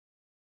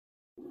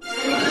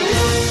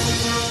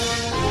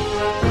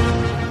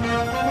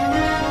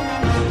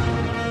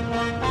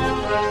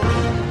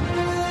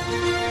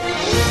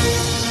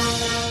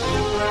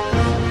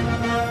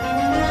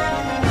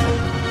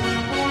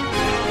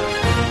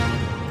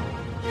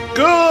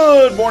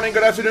Good morning,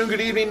 good afternoon, good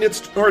evening, it's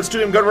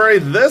Studium Goodberry.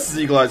 This is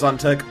Eagle Eyes on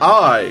Tech.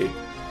 I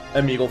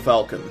am Eagle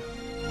Falcon.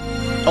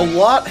 A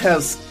lot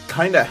has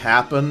kind of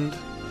happened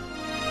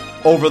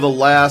over the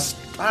last,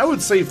 I would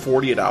say,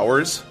 48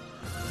 hours.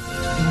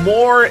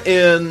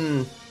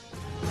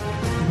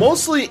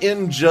 Mostly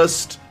in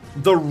just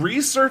the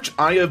research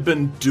I have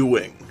been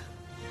doing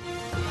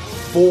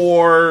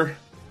for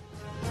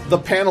the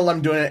panel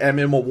I'm doing at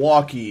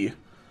Milwaukee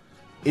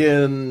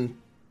in,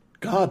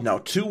 God, now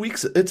 2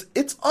 weeks.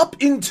 It's up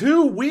in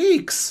 2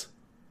 weeks.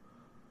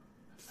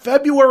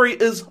 February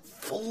is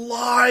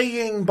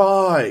flying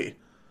by.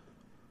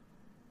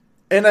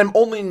 And I'm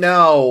only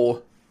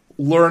now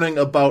learning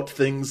about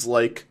things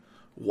like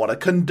what a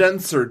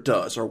condenser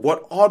does or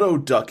what auto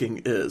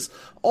ducking is.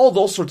 All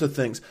those sorts of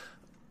things.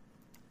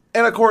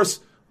 And of course,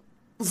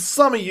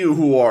 some of you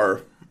who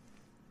are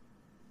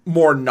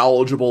more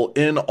knowledgeable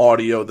in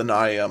audio than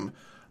I am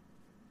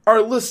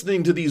are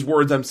listening to these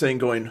words I'm saying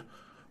going,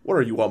 what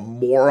are you, a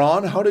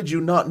moron? How did you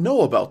not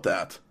know about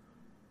that?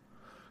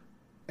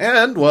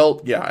 And,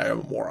 well, yeah, I am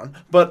a moron.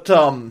 But,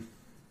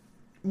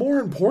 more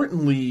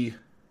importantly,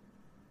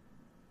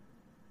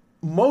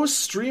 most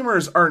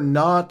streamers are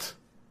not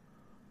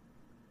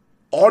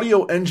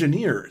audio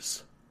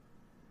engineers.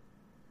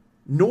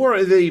 Nor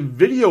are they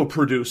video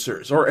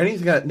producers or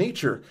anything of that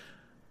nature.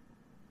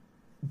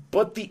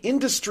 But the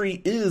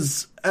industry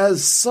is,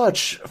 as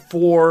such,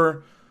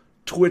 for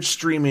Twitch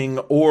streaming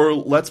or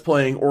Let's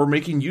Playing or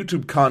making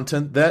YouTube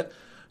content that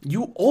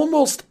you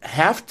almost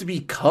have to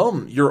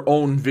become your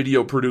own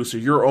video producer,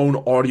 your own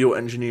audio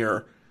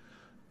engineer,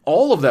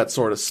 all of that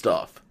sort of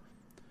stuff.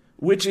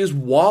 Which is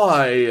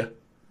why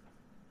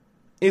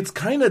it's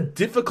kind of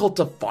difficult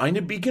to find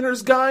a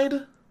beginner's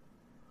guide.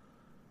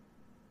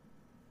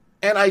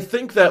 And I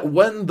think that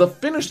when the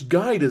finished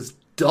guide is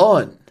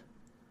done,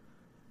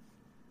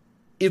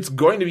 it's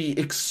going to be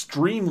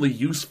extremely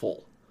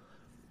useful.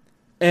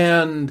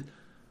 And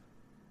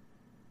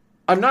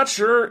I'm not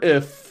sure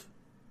if,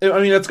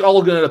 I mean, it's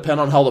all going to depend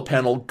on how the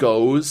panel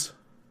goes,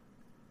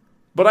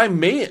 but I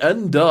may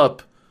end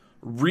up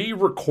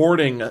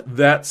re-recording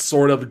that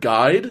sort of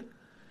guide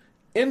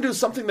into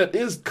something that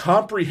is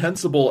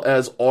comprehensible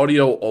as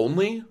audio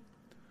only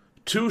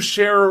to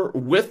share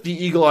with the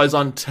Eagle Eyes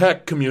on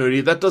Tech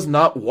community that does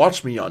not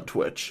watch me on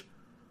Twitch.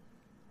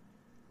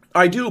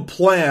 I do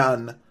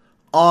plan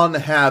on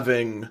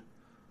having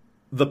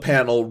the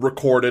panel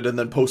recorded and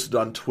then posted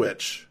on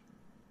Twitch.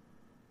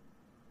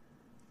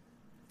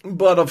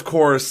 But of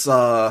course,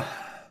 I'm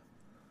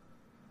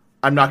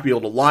not going to be able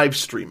to live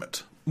stream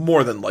it,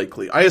 more than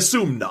likely. I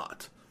assume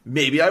not.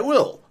 Maybe I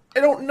will.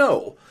 I don't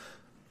know.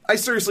 I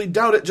seriously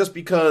doubt it just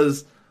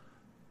because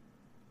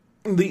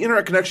the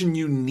internet connection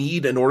you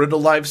need in order to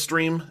live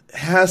stream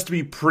has to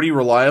be pretty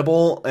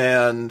reliable,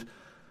 and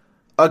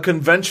a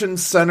convention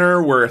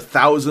center where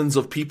thousands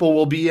of people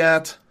will be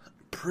at,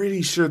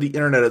 pretty sure the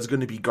internet is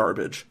going to be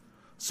garbage.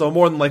 So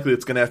more than likely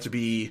it's going to have to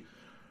be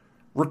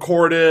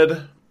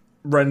recorded,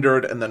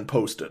 rendered, and then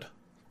posted.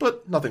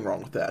 But nothing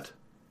wrong with that.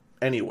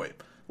 Anyway,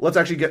 let's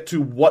actually get to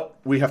what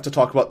we have to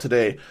talk about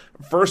today.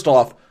 First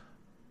off,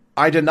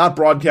 I did not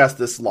broadcast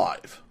this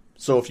live.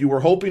 So if you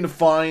were hoping to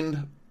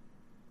find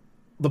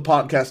the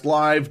podcast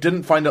live,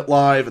 didn't find it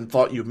live, and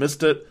thought you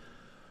missed it,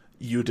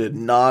 you did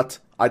not.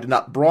 I did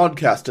not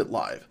broadcast it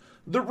live.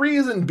 The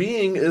reason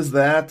being is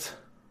that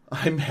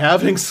I'm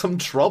having some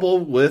trouble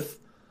with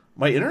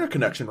my internet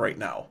connection right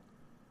now.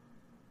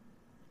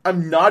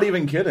 I'm not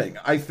even kidding.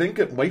 I think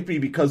it might be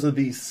because of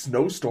the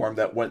snowstorm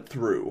that went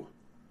through.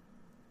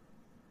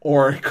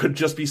 Or it could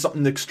just be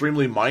something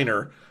extremely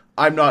minor.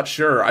 I'm not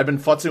sure. I've been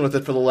futzing with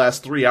it for the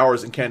last 3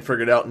 hours and can't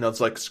figure it out, and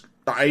it's like,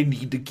 I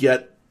need to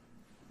get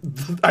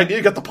the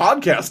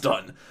podcast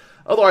done.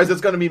 Otherwise,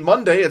 it's going to be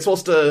Monday. It's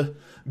supposed to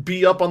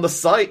be up on the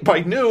site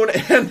by noon,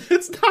 and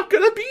it's not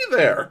going to be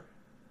there.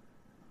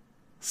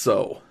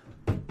 So,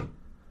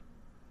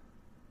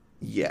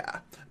 yeah.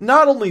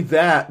 Not only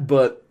that,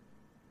 but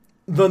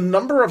the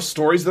number of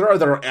stories that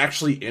are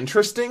actually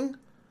interesting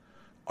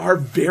are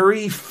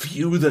very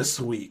few this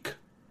week.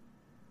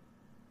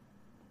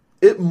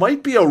 It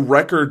might be a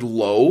record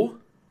low,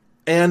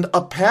 and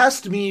a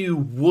past me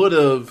would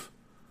have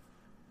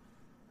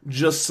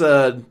just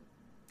said,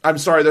 I'm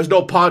sorry, there's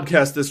no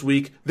podcast this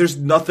week. There's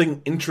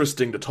nothing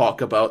interesting to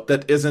talk about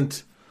that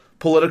isn't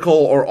political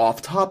or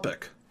off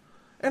topic.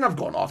 And I've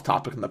gone off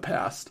topic in the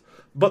past.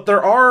 But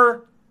there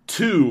are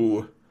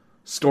two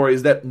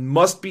stories that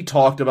must be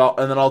talked about,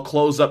 and then I'll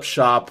close up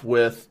shop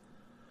with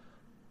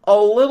a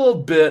little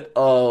bit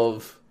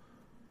of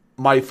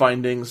my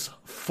findings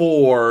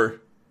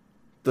for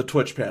the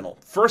Twitch panel.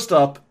 First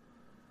up,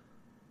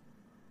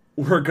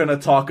 we're going to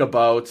talk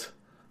about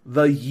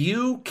the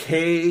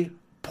UK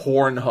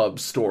Pornhub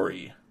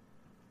story.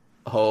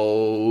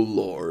 Oh,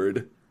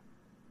 Lord.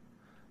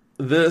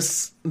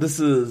 This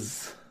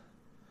is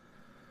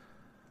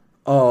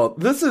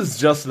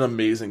just an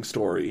amazing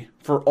story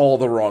for all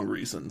the wrong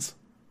reasons.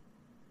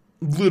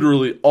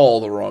 Literally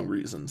all the wrong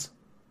reasons.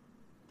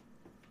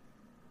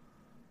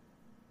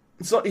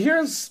 So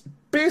here's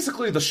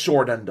basically the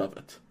short end of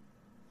it.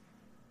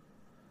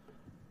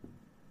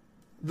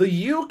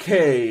 The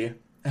UK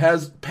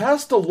has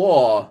passed a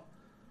law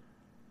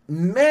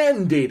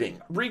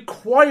mandating,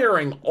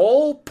 requiring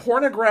all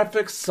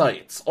pornographic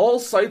sites, all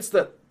sites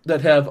that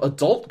have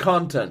adult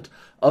content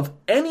of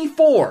any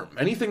form,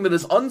 anything that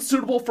is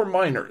unsuitable for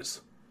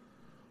minors,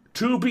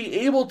 to be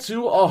able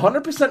to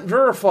 100%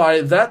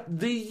 verify that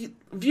the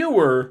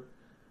viewer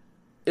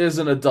is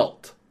an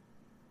adult.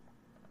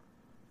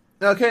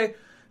 Okay?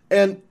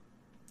 And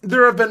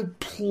there have been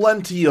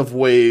plenty of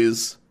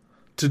ways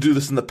to do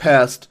this in the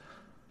past.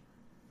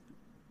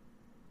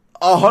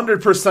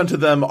 100% of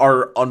them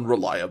are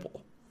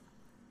unreliable.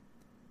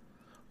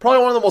 Probably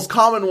one of the most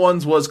common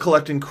ones was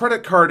collecting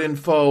credit card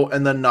info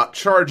and then not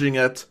charging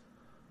it.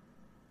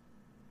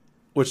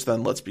 Which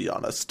then, let's be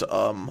honest,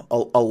 a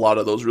lot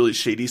of those really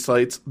shady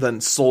sites then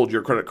sold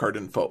your credit card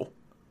info.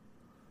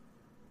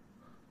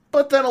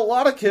 But then a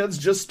lot of kids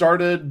just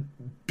started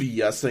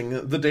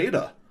BSing the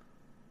data.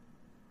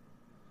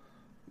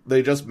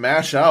 They just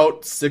mash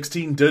out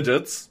 16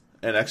 digits,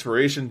 an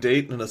expiration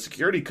date, and a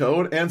security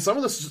code, and some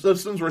of the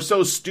systems were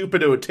so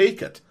stupid it would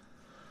take it.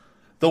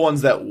 The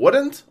ones that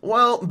wouldn't,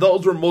 well,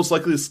 those were most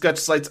likely sketch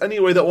sites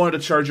anyway that wanted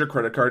to charge your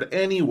credit card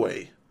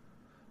anyway.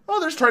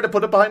 Others tried to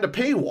put it behind a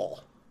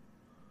paywall.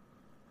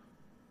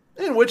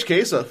 In which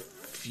case, a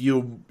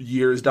few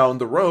years down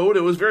the road,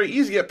 it was very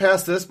easy to get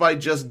past this by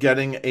just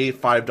getting a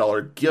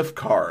 $5 gift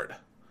card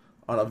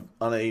on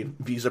a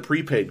Visa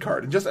prepaid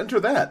card, and just enter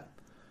that.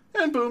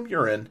 And boom,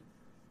 you're in.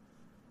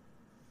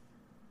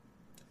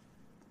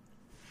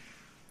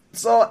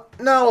 So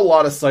now a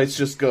lot of sites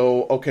just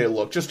go, okay,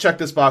 look, just check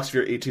this box if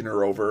you're 18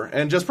 or over,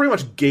 and just pretty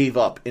much gave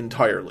up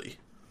entirely.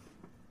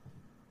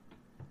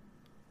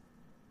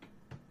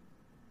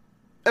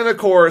 And of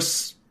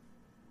course,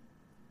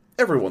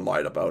 everyone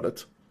lied about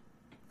it.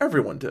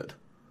 Everyone did.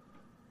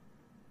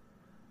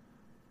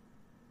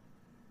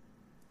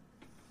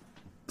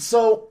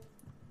 So,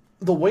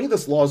 the way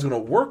this law is going to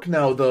work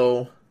now,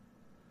 though,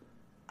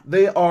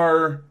 they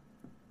are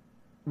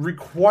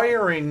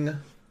requiring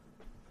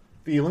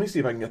let me see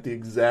if I can get the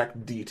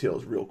exact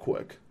details real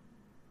quick.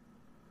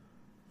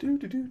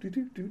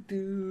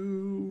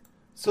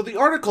 So the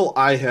article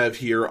I have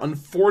here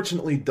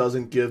unfortunately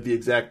doesn't give the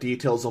exact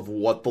details of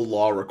what the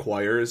law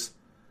requires.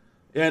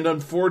 And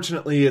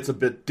unfortunately it's a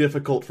bit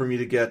difficult for me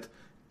to get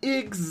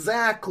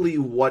exactly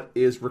what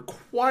is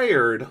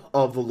required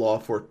of the law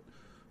for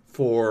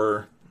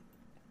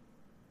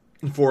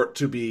it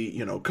to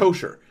be,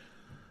 kosher.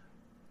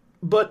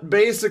 But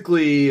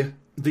basically,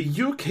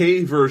 the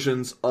UK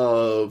versions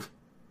of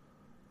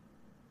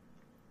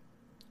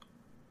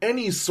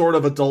any sort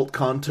of adult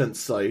content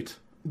site,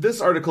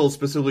 this article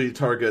specifically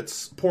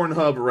targets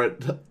Pornhub,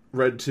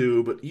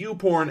 RedTube,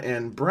 YouPorn,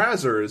 and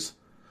Brazzers,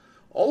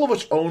 all of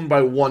which owned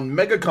by one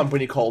mega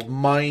company called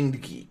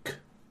MindGeek.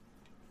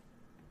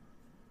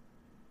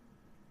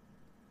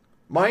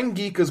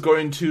 MindGeek is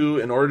going to,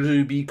 in order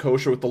to be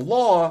kosher with the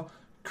law,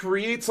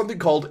 create something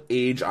called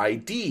Age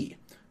ID,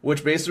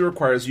 which basically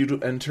requires you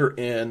to enter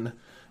in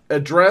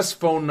address,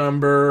 phone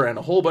number, and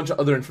a whole bunch of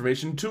other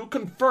information to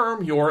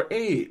confirm your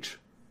age.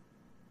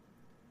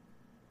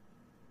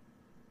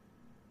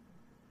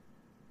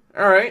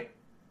 Alright.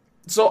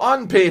 So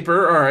on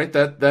paper, alright,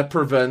 that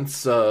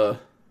prevents, that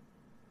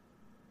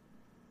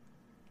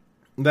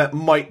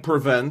might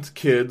prevent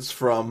kids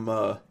from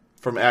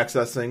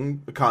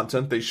accessing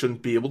content they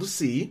shouldn't be able to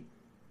see.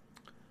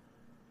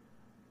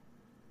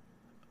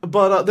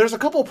 But there's a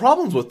couple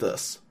problems with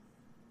this.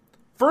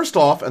 First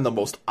off, and the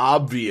most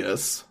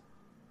obvious,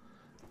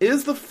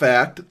 is the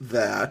fact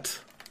that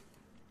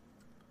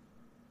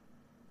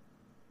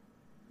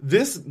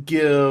this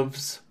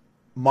gives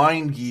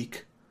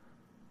MindGeek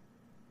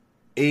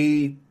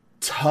a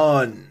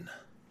ton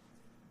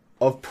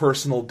of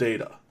personal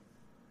data.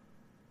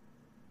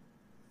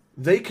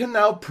 They can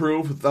now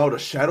prove without a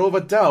shadow of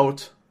a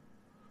doubt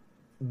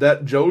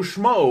that Joe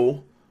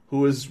Schmo,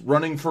 who is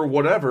running for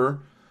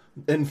whatever,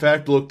 in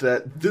fact looked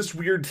at this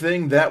weird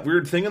thing, that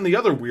weird thing, and the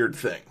other weird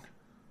thing.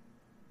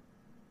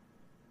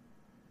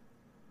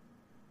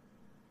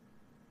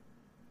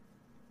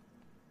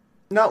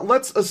 Now,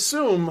 let's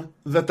assume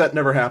that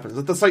never happens,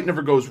 that the site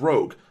never goes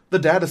rogue. The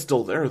data's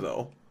still there,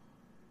 though.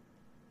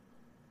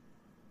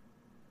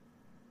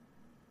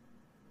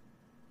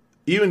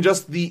 Even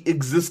just the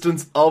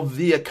existence of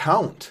the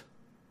account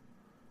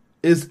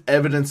is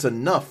evidence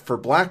enough for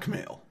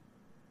blackmail.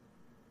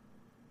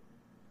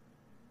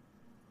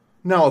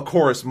 Now, of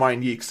course,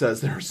 MindGeek says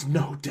there's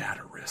no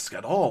data risk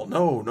at all.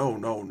 No.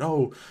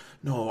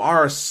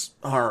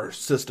 Our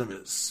system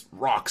is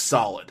rock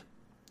solid.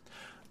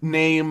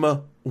 Name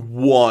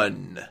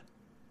one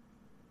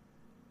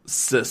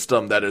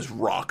system that is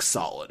rock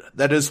solid,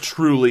 that is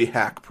truly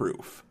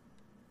hack-proof.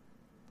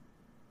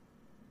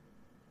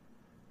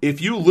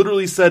 If you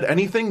literally said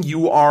anything,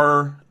 you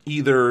are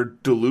either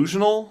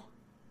delusional,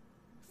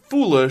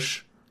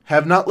 foolish,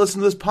 have not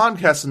listened to this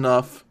podcast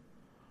enough,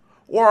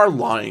 or are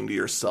lying to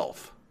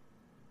yourself.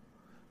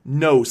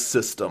 No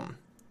system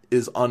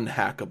is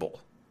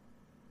unhackable.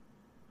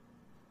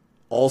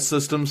 All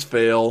systems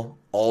fail,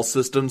 all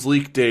systems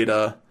leak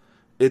data,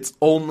 It's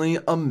only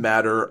a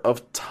matter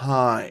of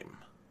time.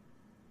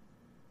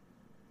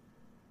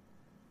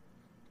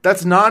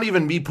 That's not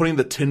even me putting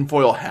the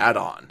tinfoil hat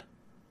on.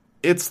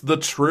 It's the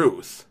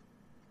truth.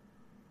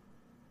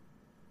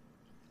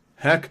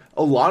 Heck,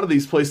 a lot of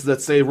these places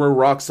that say we're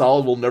rock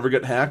solid, will never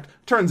get hacked,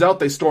 turns out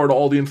they stored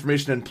all the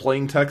information in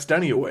plain text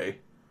anyway.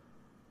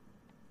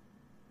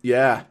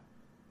 Yeah.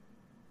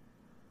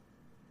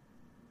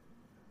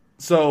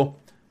 So,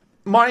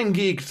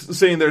 MindGeek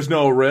saying there's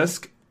no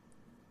risk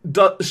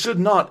should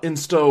not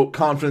instow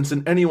confidence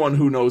in anyone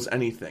who knows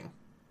anything.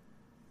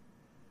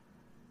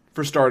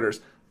 For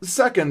starters.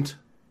 Second,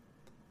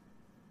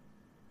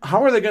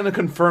 how are they going to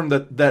confirm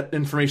that that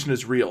information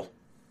is real?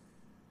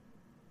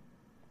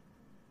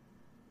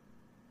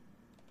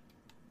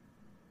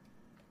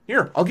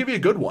 Here, I'll give you a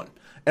good one.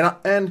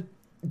 And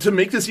to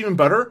make this even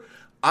better,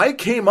 I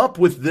came up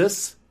with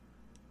this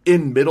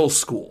in middle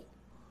school.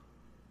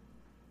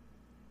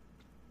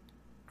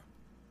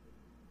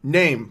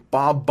 Name,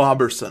 Bob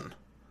Boberson.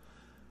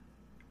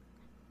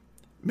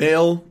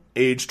 Male,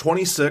 age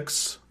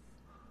 26,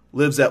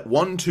 lives at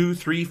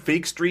 123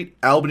 Fake Street,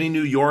 Albany,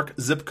 New York,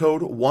 zip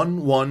code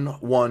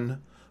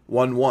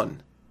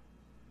 11111.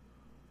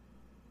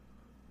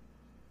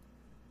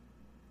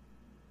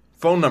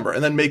 Phone number,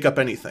 and then make up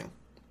anything.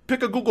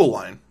 Pick a Google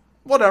line.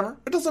 Whatever.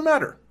 It doesn't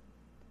matter.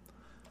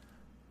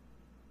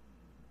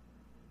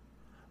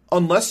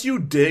 Unless you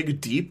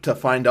dig deep to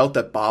find out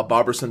that Bob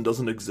Boberson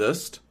doesn't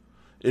exist,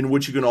 in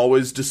which you can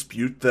always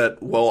dispute that,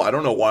 well, I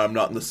don't know why I'm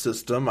not in the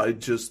system. I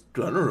don't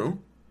know.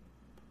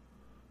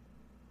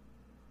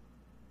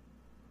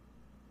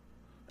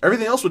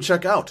 Everything else would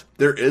check out.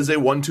 There is a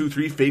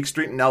 123 Fake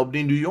Street in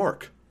Albany, New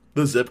York.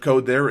 The zip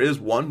code there is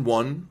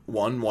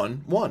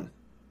 11111.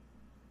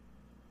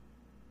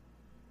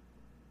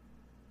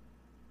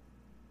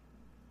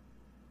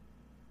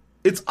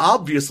 It's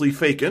obviously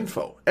fake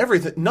info.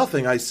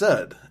 Nothing I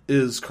said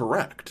is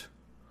correct.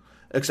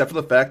 Except for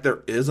the fact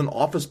there is an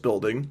office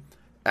building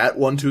at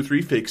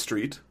 123 Fake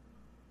Street,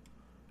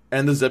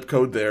 and the zip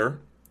code there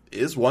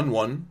is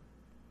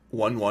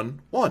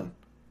 11111.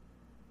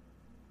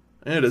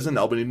 And it is in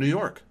Albany, New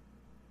York.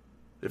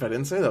 If I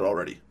didn't say that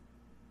already.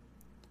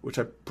 Which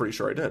I'm pretty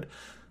sure I did.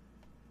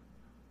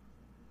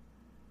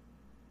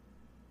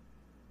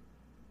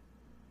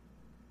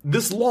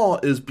 This law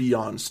is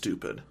beyond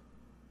stupid.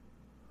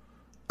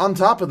 On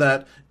top of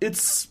that,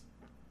 it's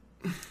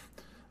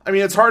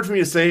hard for me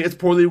to say it's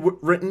poorly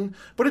written,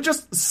 but it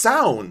just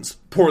sounds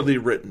poorly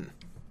written.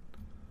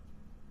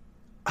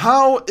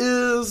 How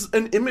is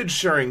an image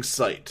sharing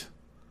site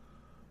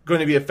going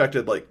to be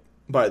affected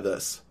by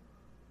this?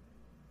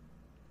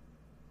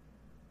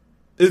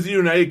 Is the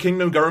United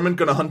Kingdom government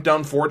going to hunt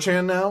down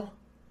 4chan now?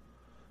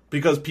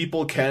 Because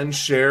people can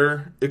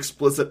share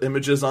explicit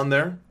images on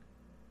there?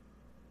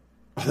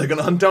 Are they going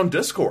to hunt down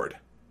Discord?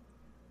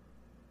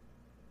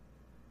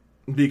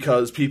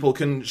 Because people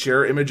can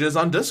share images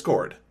on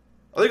Discord.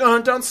 Are they going to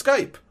hunt down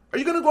Skype? Are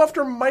you going to go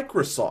after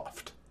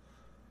Microsoft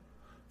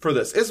for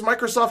this? Is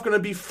Microsoft going to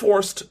be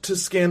forced to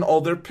scan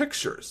all their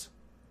pictures?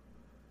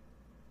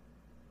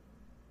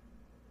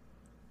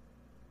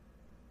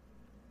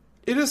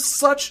 It is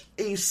such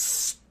a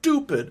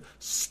stupid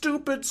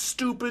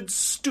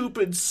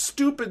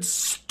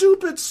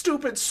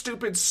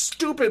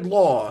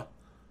law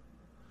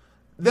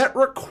that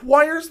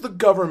requires the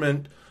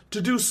government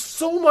to do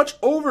so much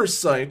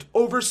oversight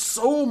over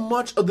so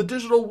much of the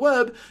digital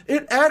web,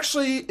 it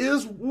actually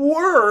is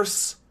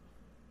worse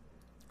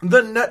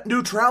than net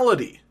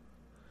neutrality.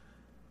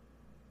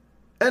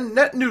 And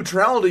net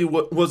neutrality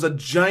was a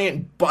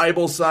giant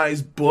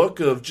Bible-sized book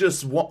of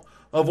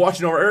of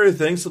watching over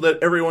everything so that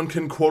everyone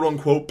can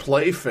quote-unquote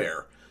play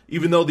fair,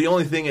 even though the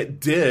only thing it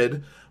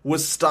did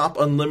was stop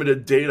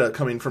unlimited data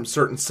coming from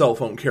certain cell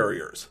phone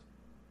carriers.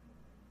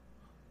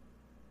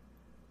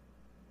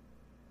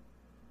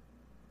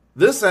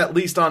 This, at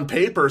least on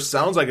paper,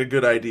 sounds like a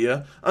good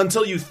idea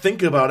until you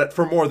think about it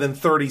for more than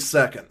 30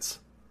 seconds.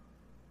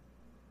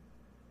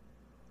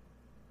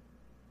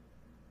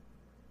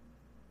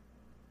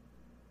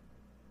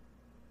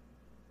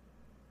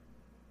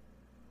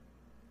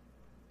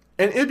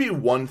 And it'd be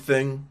one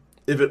thing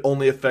if it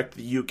only affected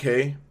the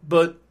UK,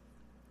 but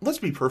let's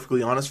be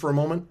perfectly honest for a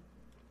moment.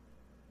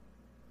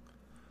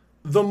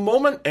 The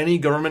moment any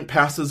government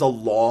passes a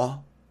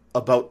law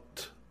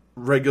about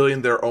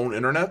regulating their own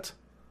internet,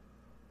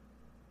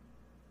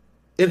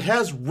 it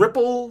has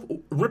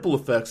ripple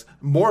effects,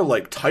 more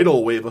like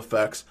tidal wave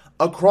effects,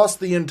 across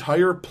the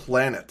entire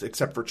planet,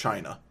 except for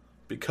China.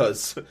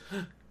 Because,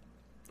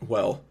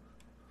 well,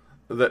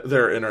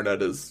 their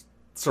internet is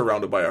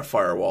surrounded by a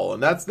firewall,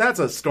 and that's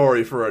a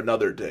story for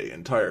another day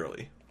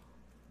entirely.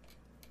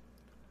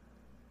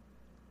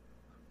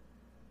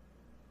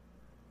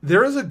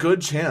 There is a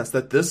good chance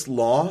that this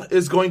law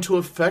is going to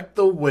affect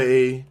the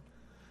way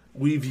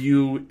we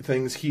view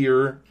things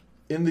here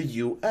in the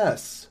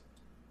US.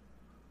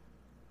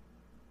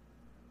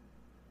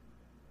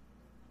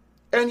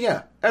 And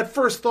yeah, at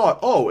first thought,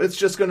 it's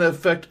just going to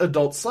affect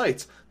adult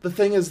sites. The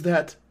thing is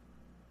that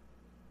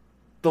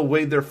the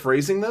way they're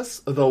phrasing this,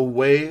 the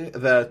way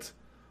that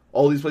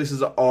all these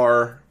places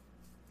are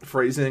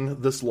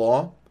phrasing this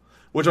law,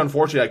 which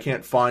unfortunately I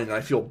can't find, and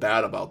I feel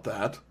bad about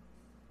that,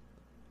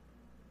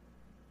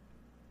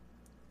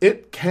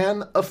 it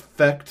can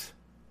affect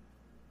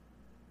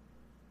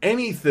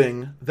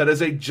anything that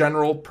is a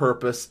general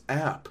purpose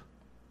app.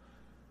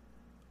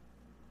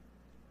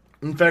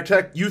 In fact,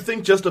 heck, you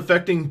think just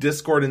affecting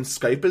Discord and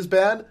Skype is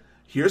bad?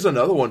 Here's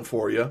another one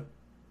for you.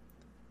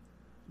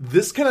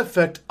 This can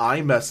affect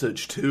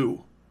iMessage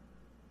too.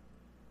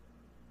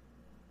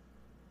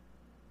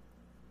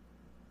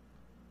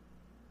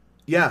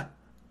 Yeah,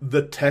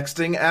 the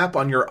texting app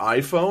on your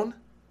iPhone.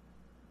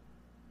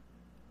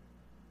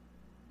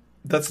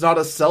 That's not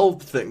a cell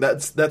thing.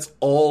 That's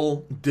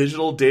all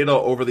digital data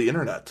over the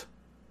internet.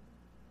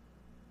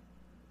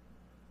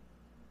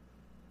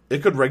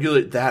 It could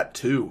regulate that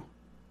too.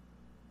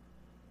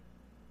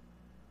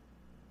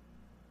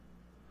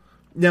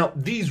 Now,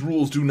 these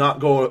rules do not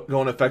go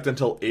in effect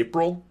until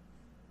April.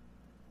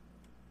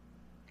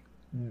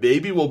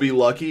 Maybe we'll be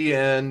lucky,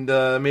 and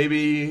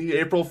maybe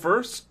April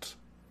 1st,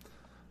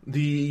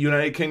 the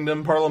United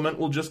Kingdom Parliament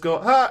will just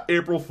go,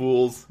 April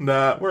Fools.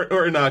 Nah,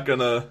 we're not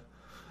gonna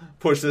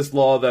push this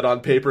law that on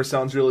paper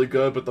sounds really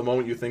good, but the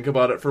moment you think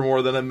about it for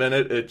more than a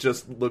minute, it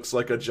just looks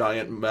like a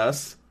giant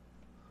mess.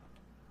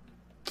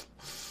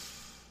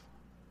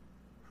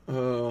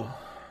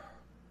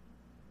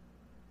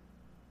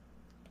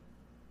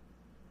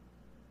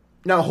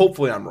 Now,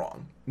 hopefully I'm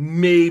wrong.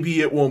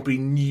 Maybe it won't be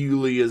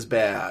nearly as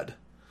bad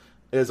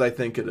as I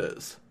think it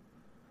is.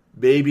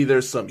 Maybe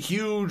there's some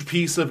huge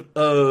piece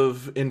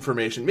of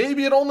information.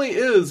 Maybe it only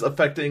is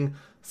affecting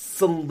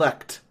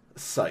select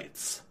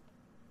sites.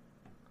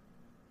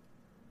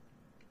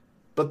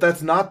 But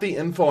that's not the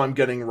info I'm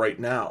getting right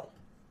now.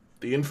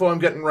 The info I'm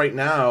getting right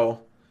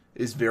now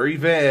is very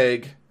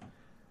vague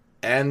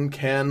and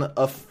can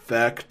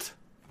affect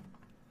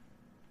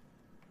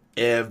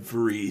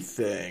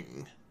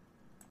everything.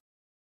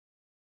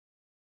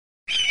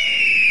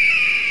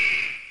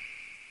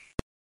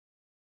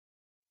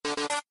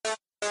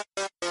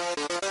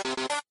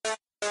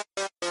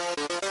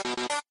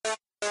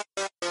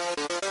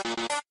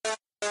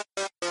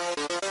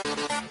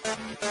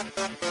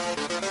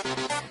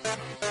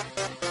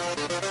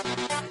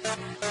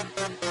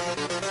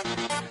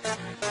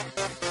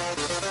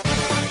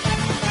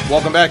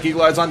 Welcome back,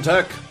 Eagle Eyes on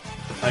Tech.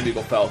 I'm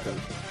Eagle Falcon.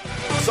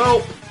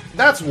 So,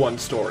 that's one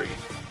story.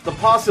 The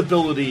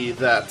possibility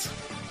that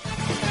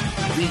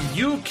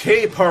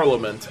the UK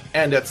Parliament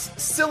and its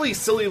silly,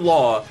 silly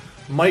law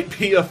might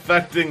be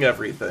affecting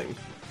everything.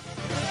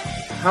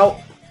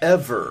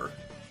 However,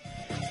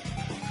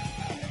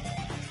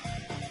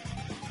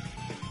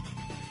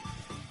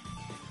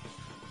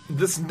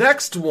 this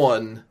next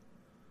one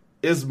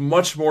is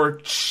much more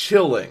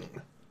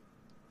chilling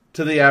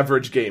to the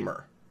average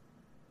gamer.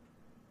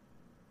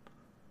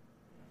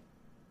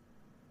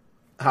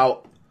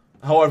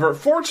 However,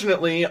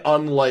 fortunately,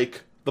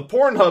 unlike the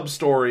Pornhub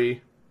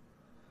story,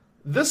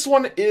 this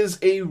one is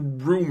a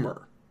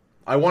rumor.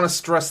 I want to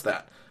stress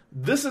that.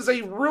 This is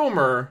a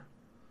rumor,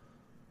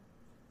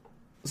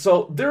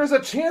 so there is a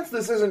chance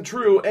this isn't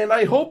true, and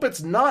I hope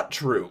it's not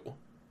true.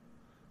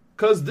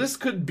 Because this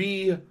could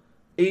be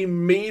a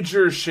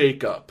major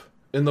shakeup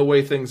in the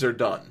way things are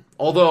done.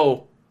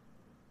 Although,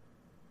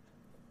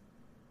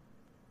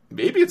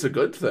 maybe it's a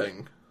good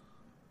thing.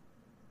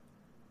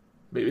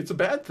 Maybe it's a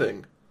bad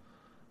thing.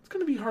 It's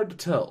going to be hard to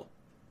tell.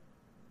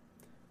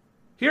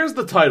 Here's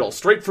the title,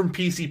 straight from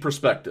PC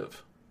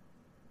Perspective.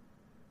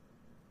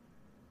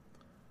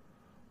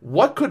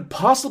 What could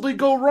possibly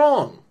go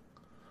wrong?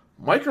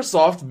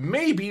 Microsoft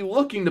may be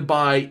looking to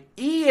buy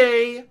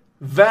EA,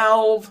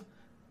 Valve,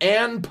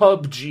 and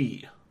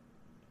PUBG.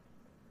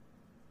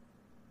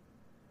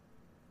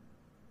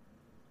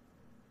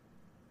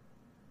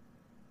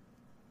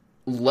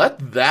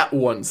 Let that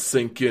one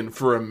sink in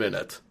for a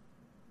minute.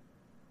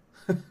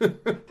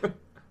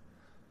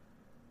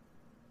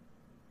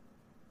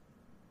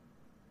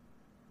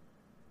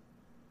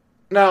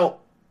 Now,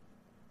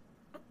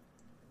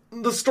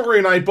 the story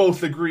and I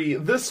both agree,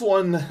 this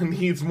one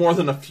needs more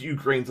than a few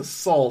grains of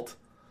salt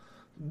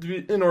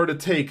in order to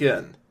take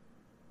in.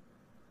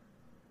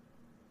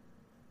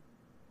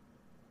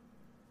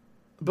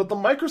 But the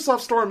Microsoft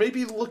Store may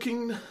be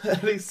looking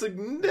at a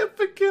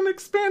significant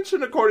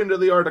expansion, according to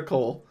the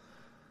article.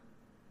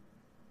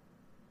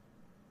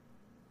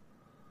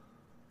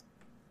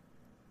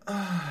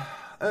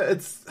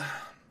 It's...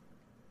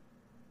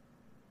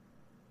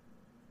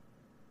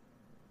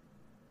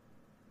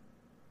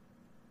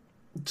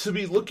 to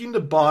be looking to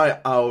buy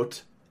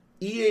out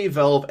EA,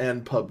 Valve,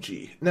 and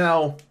PUBG.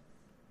 Now,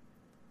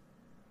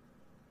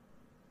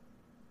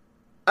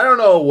 I don't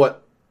know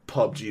what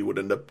PUBG would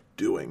end up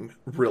doing,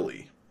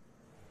 really.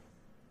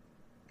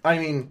 I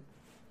mean,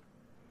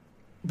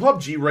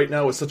 PUBG right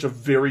now is such a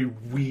very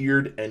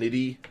weird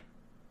entity.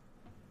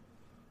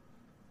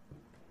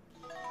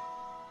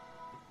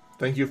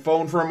 Thank you,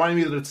 phone, for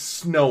reminding me that it's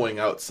snowing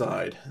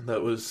outside.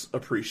 That was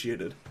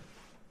appreciated.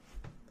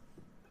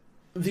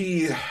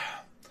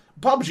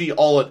 PUBG,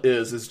 all it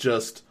is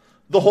just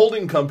the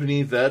holding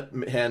company that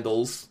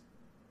handles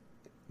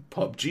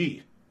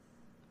PUBG.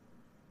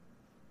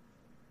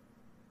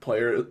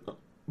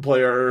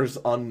 Players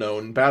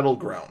Unknown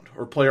Battleground,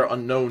 or Player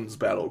Unknown's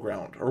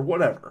Battleground, or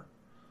whatever.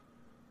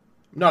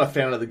 I'm not a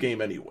fan of the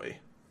game anyway,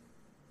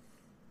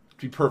 to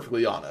be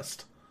perfectly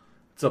honest.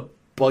 It's a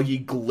buggy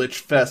glitch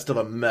fest of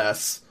a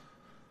mess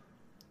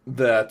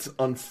that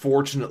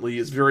unfortunately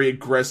is very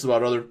aggressive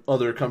about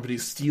other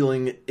companies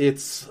stealing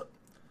its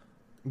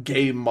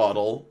game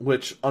model,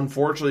 which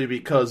unfortunately,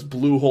 because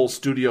Bluehole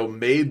Studio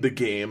made the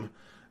game,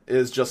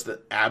 is just an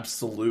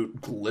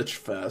absolute glitch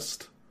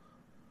fest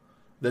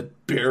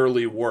that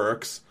barely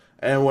works.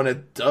 And when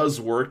it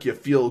does work, you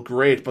feel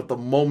great, but the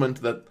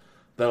moment that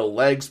a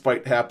lag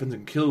spike happens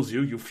and kills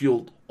you, you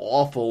feel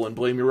awful and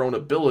blame your own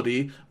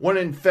ability, when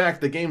in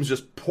fact the game's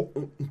just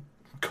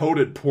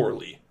coded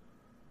poorly.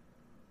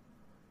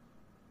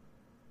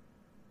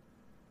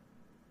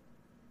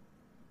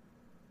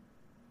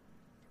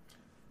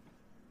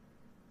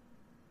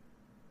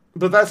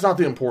 But that's not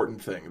the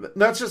important thing.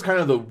 That's just kind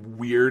of the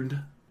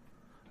weird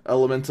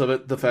element of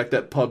it, the fact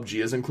that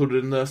PUBG is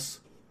included in this.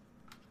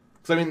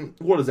 Because, I mean,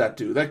 what does that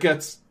do? That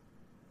gets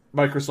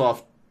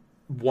Microsoft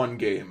one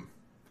game.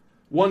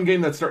 One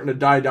game that's starting to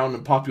die down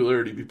in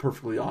popularity, to be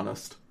perfectly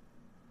honest.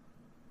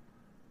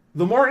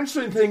 The more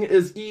interesting thing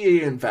is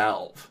EA and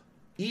Valve.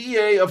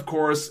 EA, of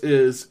course,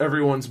 is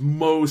everyone's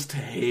most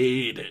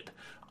hated,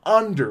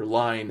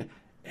 underline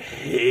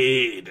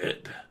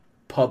hated,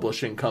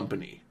 publishing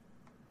company.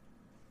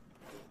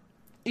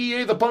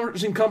 EA, the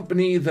publishing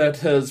company that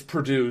has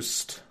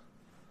produced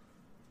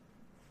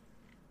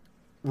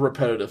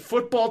repetitive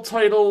football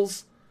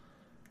titles,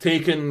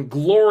 taken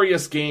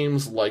glorious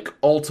games like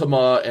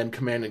Ultima and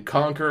Command &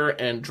 Conquer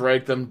and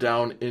dragged them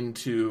down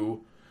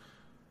into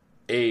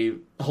a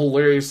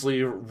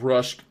hilariously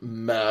rushed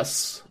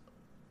mess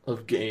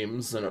of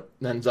games, and it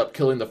ends up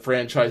killing the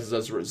franchises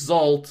as a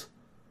result.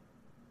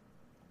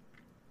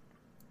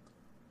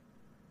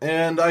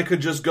 And I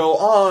could just go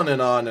on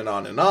and on and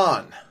on and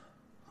on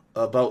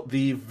about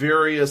the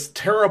various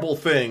terrible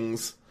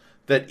things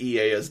that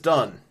EA has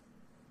done.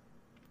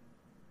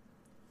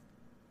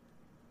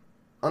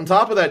 On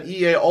top of that,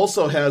 EA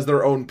also has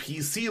their own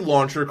PC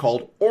launcher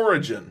called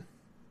Origin,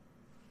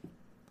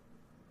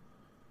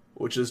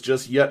 which is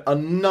just yet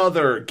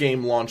another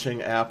game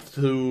launching app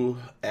to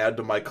add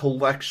to my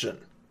collection.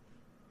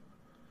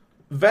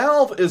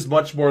 Valve is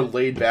much more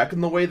laid back in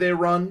the way they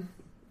run.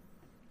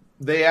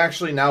 They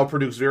actually now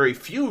produce very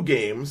few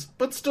games,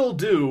 but still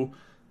do,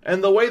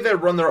 and the way they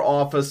run their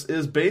office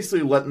is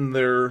basically letting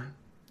their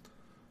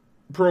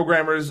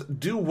programmers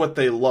do what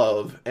they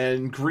love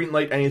and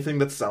greenlight anything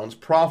that sounds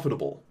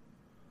profitable.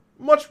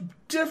 Much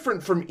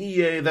different from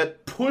EA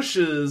that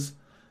pushes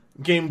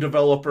game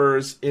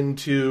developers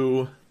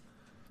into,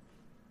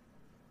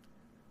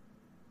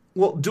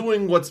 well,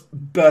 doing what's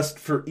best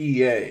for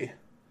EA.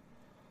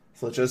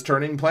 Such as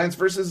turning Plants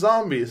vs.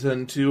 Zombies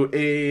into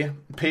a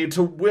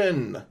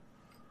pay-to-win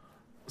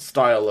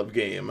style of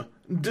game,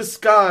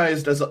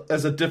 disguised as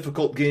a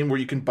difficult game where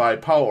you can buy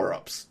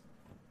power-ups.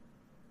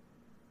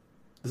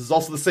 This is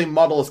also the same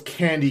model as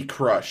Candy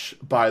Crush,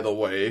 by the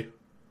way.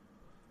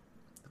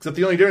 Except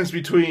the only difference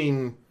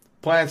between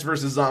Plants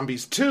vs.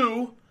 Zombies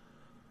 2,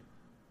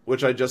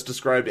 which I just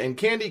described, and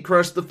Candy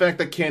Crush, the fact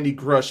that Candy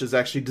Crush is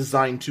actually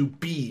designed to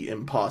be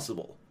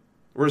impossible.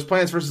 Whereas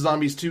Plants vs.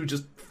 Zombies 2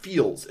 just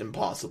feels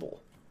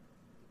impossible.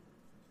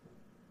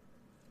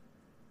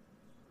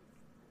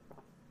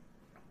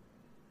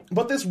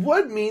 But this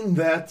would mean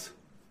that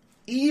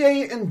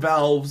EA and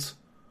Valve's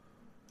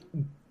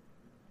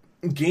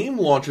game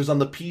launchers on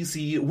the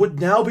PC would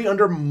now be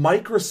under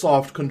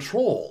Microsoft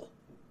control.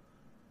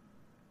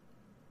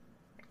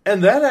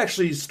 And that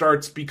actually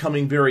starts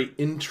becoming very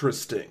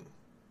interesting.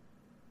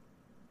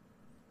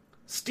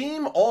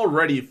 Steam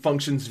already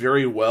functions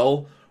very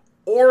well.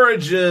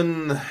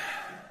 Origin,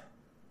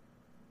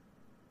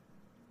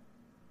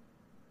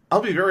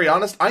 I'll be very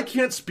honest, I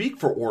can't speak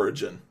for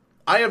Origin.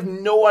 I have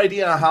no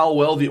idea how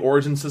well the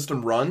Origin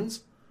system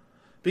runs,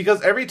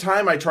 because every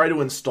time I try to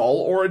install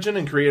Origin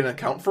and create an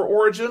account for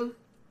Origin,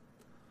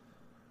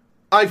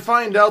 I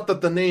find out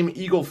that the name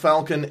Eagle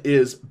Falcon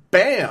is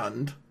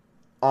banned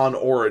on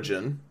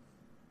Origin,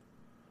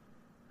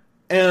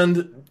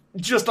 and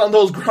just on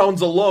those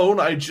grounds alone,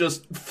 I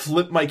just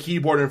flip my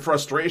keyboard in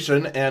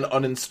frustration and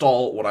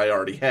uninstall what I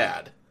already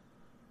had.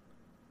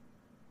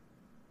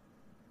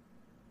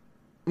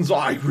 So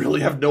I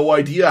really have no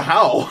idea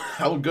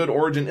how good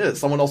Origin is.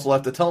 Someone else will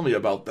have to tell me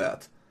about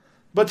that.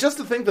 But just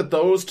to think that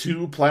those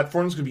two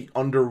platforms could be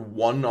under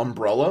one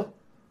umbrella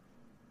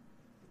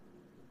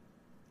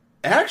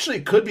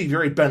actually could be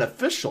very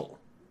beneficial.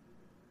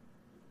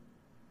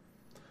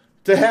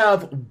 To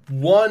have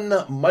one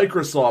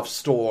Microsoft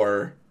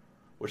store,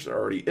 which there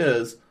already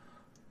is,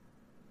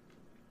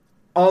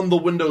 on the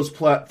Windows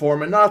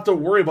platform and not have to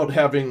worry about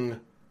having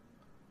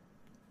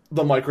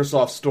the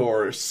Microsoft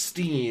Store,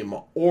 Steam,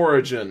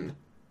 Origin.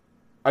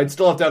 I'd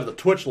still have to have the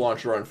Twitch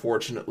launcher,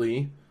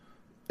 unfortunately.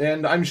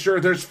 And I'm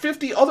sure there's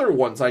 50 other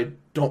ones I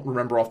don't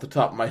remember off the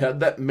top of my head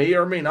that may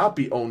or may not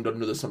be owned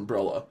under this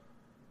umbrella.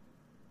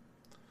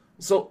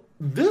 So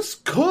this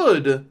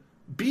could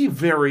be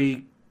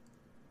very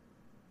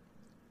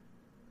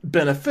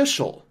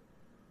beneficial.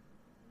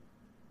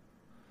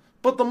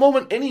 But the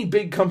moment any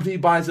big company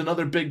buys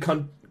another big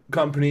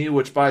company,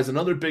 which buys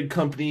another big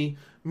company,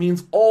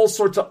 means all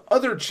sorts of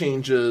other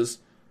changes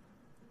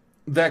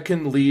that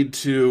can lead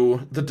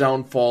to the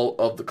downfall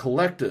of the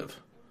collective.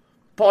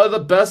 Probably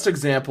the best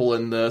example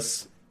in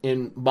this,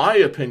 in my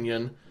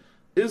opinion,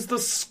 is the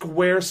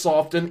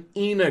Squaresoft and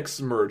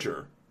Enix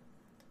merger.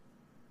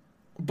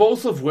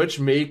 Both of which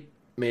made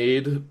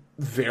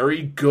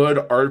very good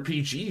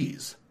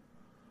RPGs.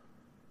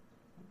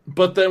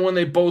 But then when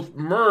they both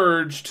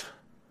merged,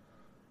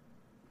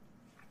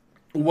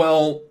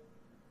 well,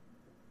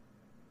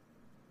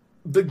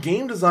 the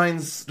game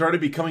designs started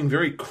becoming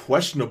very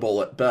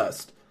questionable at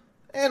best.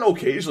 And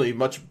occasionally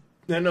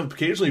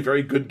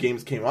very good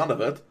games came out of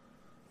it.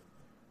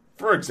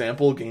 For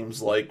example,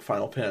 games like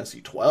Final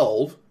Fantasy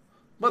XII.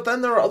 But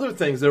then there are other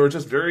things that were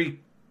just very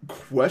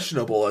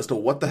questionable as to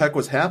what the heck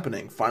was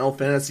happening. Final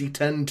Fantasy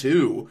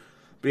X-2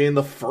 being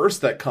the first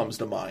that comes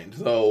to mind.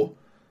 Though,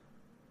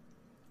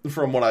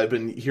 from what I've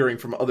been hearing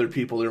from other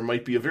people, there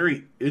might be a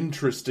very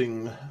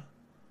interesting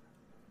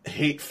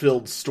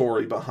hate-filled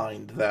story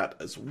behind that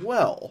as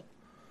well.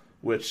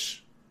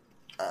 Which,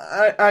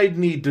 I'd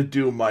need to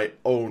do my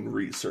own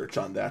research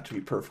on that, to be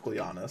perfectly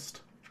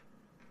honest.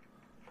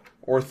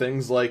 Or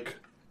things like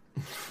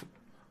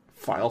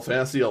Final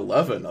Fantasy XI,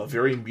 a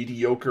very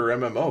mediocre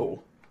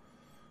MMO,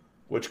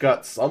 which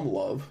got some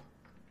love.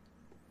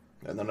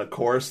 And then, of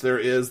course, there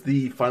is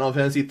the Final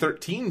Fantasy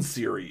XIII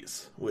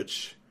series,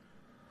 which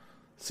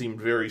seemed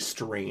very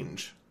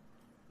strange.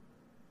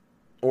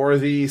 Or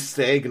the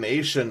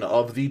stagnation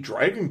of the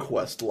Dragon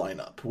Quest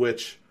lineup,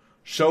 which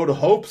showed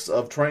hopes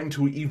of trying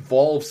to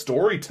evolve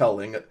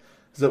storytelling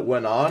as it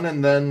went on,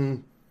 and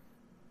then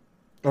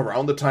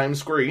around the time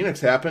Square Enix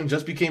happened,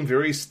 just became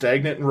very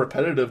stagnant and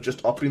repetitive,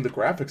 just upping the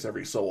graphics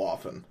every so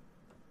often.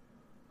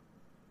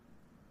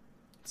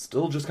 It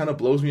still just kind of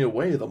blows me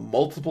away, the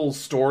multiple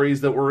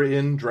stories that were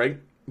in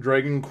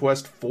Dragon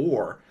Quest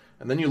IV.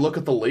 And then you look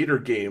at the later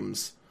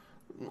games,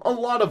 a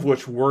lot of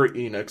which were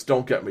Enix,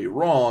 don't get me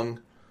wrong,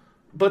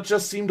 but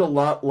just seemed a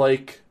lot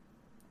like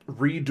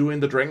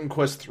redoing the Dragon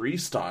Quest III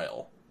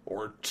style.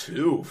 Or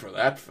 2, for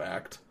that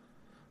fact.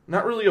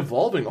 Not really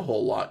evolving a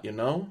whole lot, you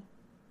know?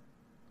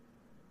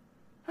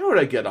 How would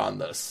I get on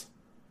this?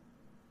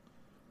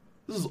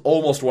 This is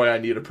almost why I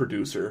need a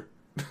producer.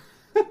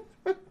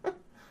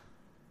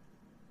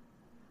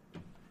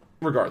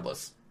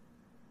 Regardless.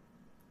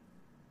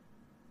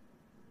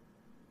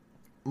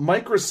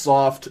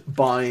 Microsoft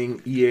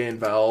buying EA and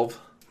Valve.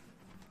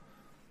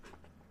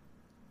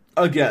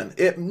 Again,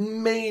 it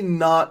may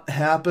not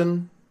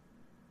happen.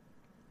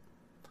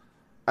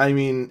 I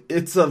mean,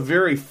 it's a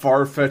very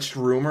far-fetched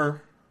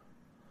rumor.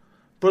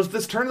 But if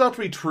this turns out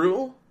to be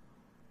true,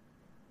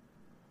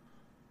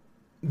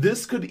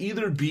 this could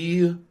either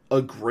be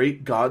a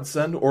great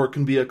godsend or it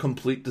can be a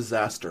complete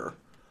disaster.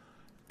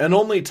 And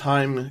only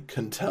time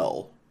can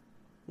tell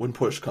when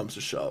push comes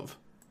to shove.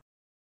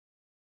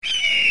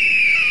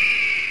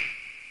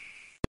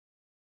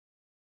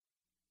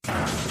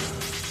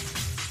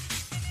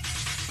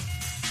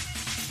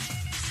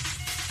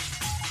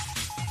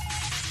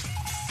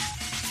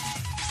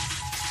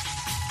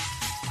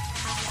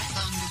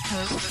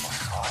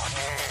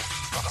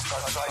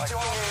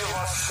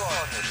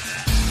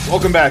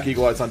 Welcome back,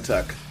 Eagle Eyes on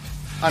Tech.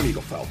 I'm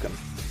Eagle Falcon.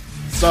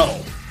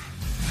 So,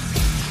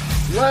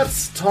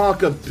 let's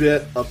talk a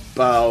bit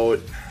about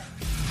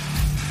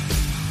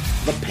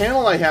the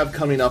panel I have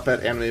coming up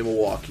at Anime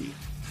Milwaukee.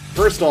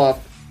 First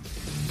off,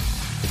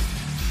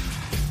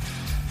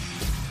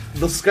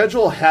 the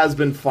schedule has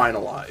been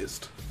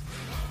finalized.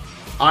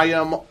 I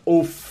am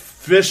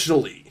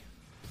officially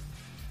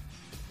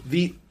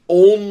the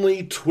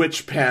only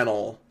Twitch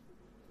panel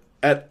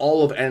at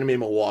all of Anime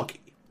Milwaukee,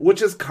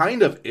 which is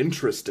kind of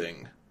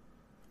interesting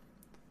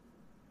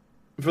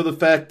for the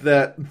fact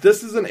that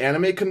this is an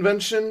anime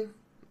convention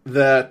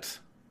that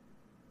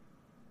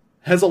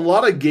has a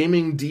lot of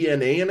gaming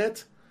DNA in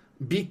it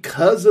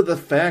because of the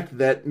fact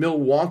that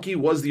Milwaukee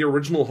was the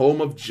original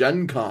home of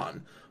Gen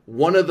Con,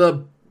 one of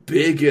the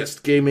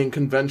biggest gaming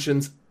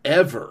conventions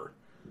ever.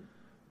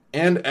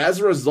 And as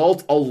a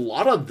result, a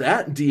lot of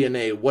that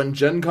DNA, when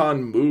Gen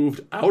Con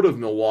moved out of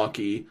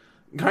Milwaukee,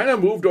 kind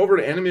of moved over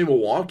to Anime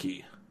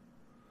Milwaukee.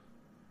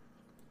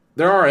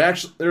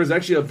 There's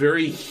actually a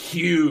very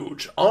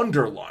huge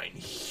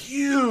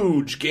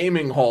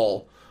gaming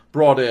hall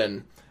brought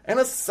in, and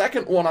a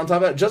second one on top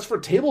of that just for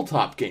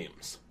tabletop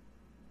games.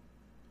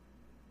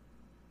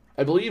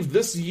 I believe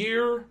this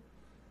year,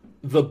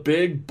 the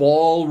big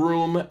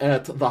ballroom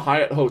at the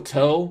Hyatt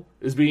Hotel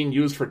is being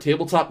used for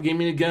tabletop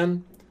gaming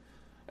again.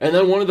 And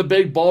then one of the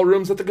big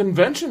ballrooms at the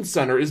convention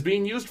center is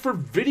being used for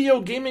video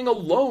gaming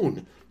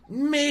alone.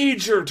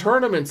 Major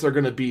tournaments are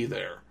going to be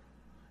there.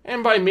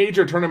 And by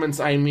major tournaments,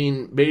 I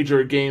mean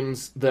major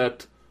games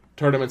that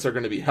tournaments are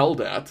going to be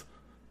held at.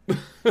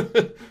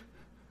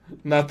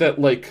 Not that,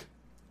 like,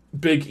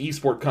 big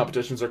esport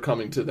competitions are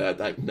coming to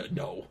that.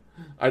 No.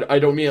 I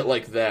don't mean it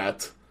like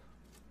that.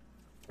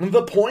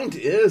 The point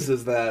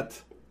is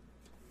that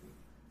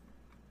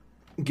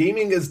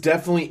gaming is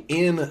definitely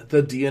in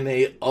the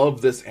DNA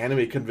of this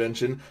anime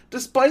convention,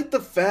 despite the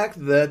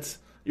fact that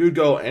you would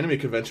go, anime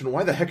convention,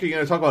 why the heck are you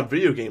going to talk about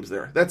video games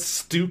there? That's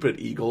stupid,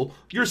 Eagle.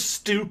 You're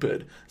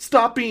stupid.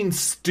 Stop being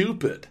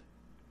stupid.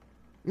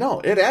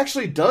 No, it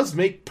actually does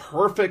make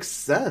perfect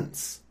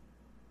sense.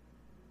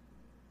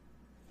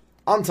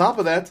 On top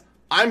of that,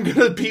 I'm going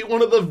to be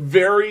one of the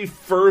very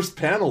first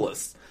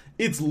panelists.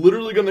 It's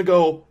literally going to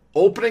go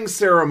opening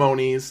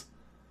ceremonies,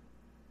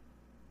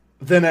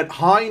 then at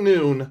high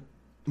noon,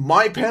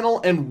 my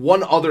panel and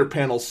one other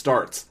panel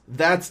starts.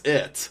 That's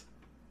it.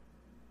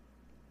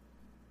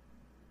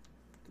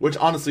 Which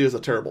honestly is a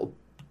terrible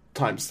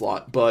time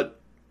slot, but,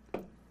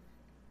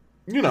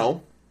 you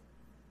know,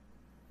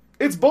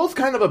 it's both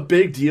kind of a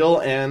big deal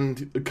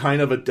and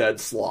kind of a dead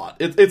slot.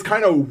 It's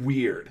kind of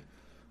weird,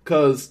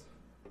 because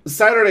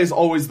Saturday's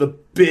always the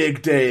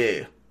big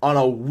day on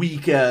a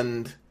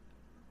weekend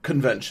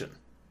convention.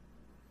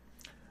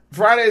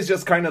 Friday is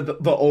just kind of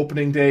the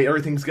opening day,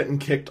 everything's getting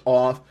kicked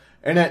off,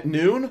 and at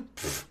noon,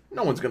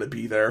 no one's going to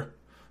be there.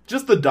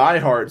 Just the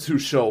diehards who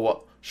show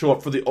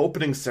up for the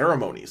opening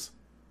ceremonies.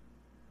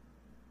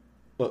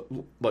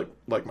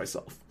 Like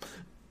myself.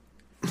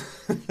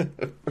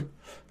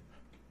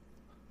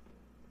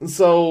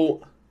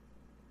 So,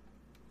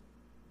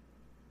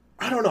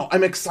 I don't know.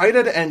 I'm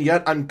excited, and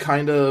yet I'm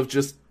kind of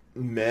just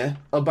meh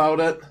about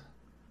it.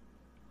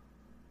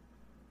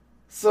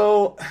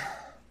 So,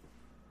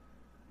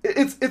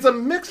 it's a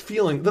mixed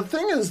feeling. The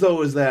thing is,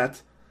 though, is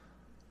that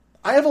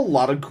I have a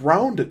lot of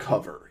ground to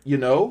cover, you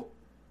know?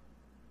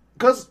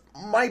 Because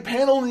my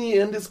panel in the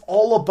end is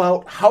all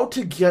about how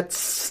to get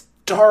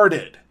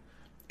started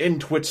in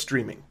Twitch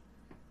streaming.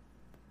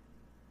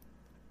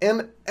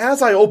 And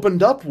as I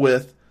opened up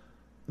with,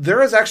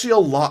 there is actually a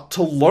lot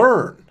to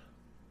learn.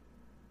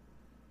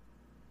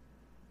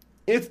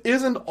 It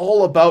isn't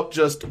all about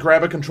just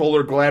grab a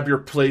controller, grab your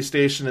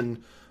PlayStation,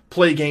 and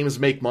play games,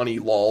 make money,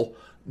 lol.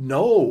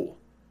 No.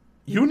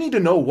 You need to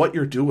know what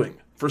you're doing.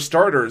 For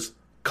starters,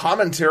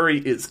 commentary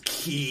is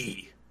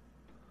key.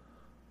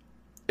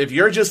 If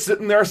you're just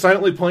sitting there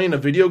silently playing a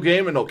video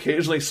game and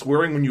occasionally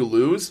swearing when you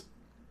lose,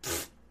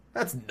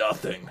 that's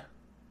nothing.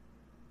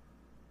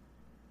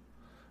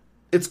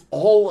 It's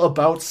all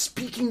about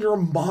speaking your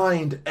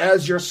mind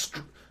as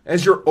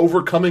you're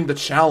overcoming the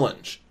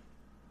challenge.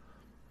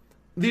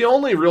 The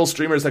only real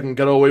streamers that can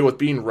get away with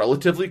being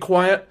relatively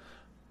quiet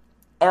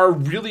are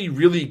really,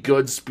 really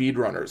good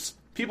speedrunners.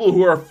 People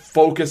who are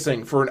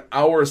focusing for an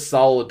hour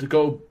solid to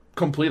go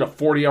complete a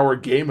 40-hour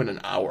game in an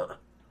hour.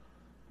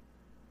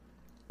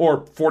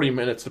 Or 40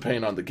 minutes,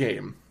 depending on the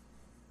game.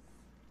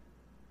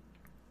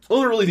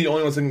 Those are really the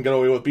only ones that can get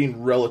away with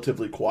being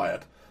relatively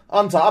quiet.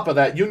 On top of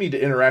that, you need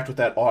to interact with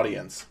that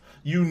audience.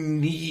 You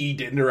need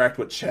to interact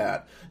with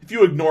chat. If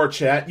you ignore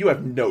chat, you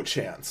have no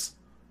chance.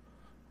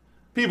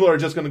 People are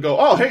just going to go,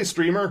 oh, hey,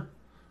 streamer.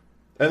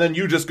 And then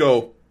you just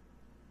go.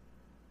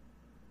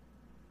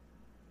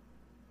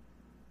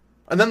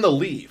 And then they'll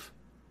leave.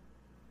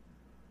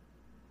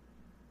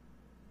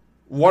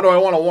 Why do I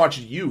want to watch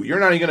you? You're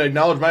not even going to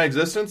acknowledge my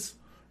existence?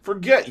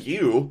 Forget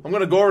you. I'm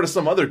going to go over to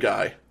some other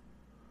guy.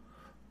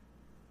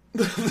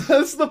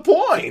 That's the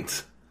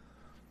point.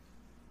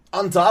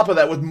 On top of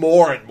that, with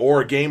more and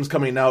more games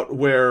coming out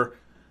where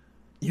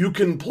you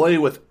can play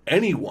with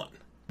anyone.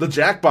 The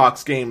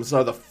Jackbox games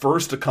are the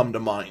first to come to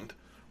mind,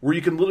 where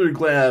you can literally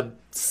grab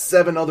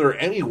 7 other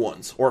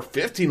anyones, or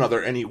 15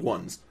 other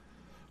anyones,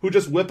 who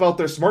just whip out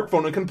their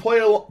smartphone and can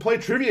play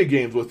trivia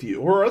games with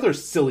you, or other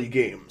silly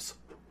games.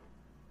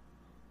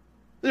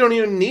 They don't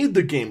even need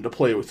the game to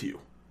play with you.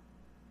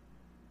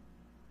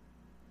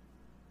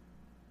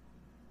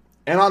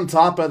 And on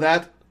top of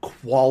that,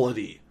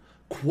 quality.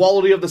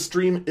 Quality of the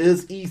stream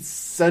is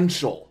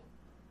essential.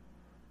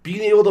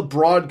 Being able to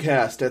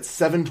broadcast at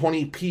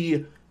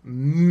 720p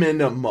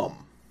minimum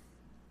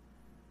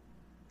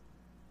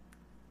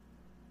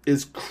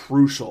is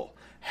crucial.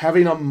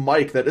 Having a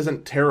mic that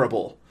isn't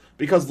terrible.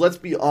 Because let's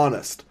be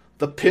honest,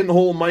 the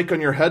pinhole mic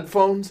on your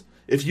headphones,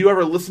 if you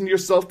ever listen to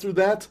yourself through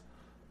that,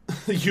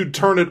 you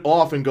turn it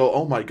off and go,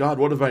 oh my god,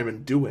 what have I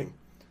been doing?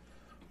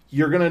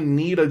 You're going to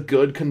need a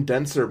good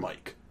condenser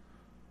mic.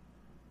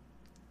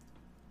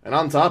 And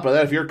on top of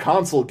that, if you're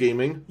console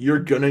gaming, you're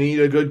going to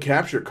need a good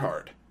capture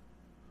card.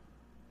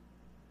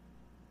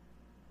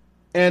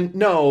 And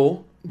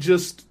no,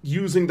 just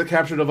using the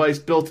capture device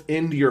built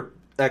into your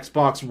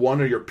Xbox One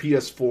or your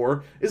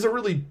PS4 is a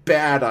really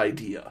bad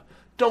idea.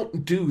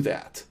 Don't do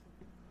that.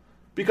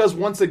 Because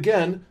once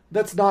again,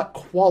 that's not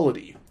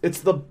quality. It's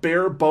the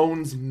bare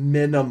bones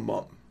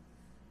minimum.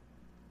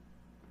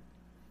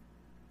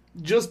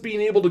 Just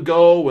being able to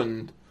go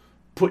and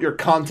put your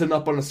content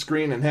up on a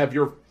screen and have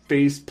your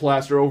face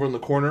plastered over in the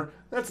corner,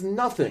 that's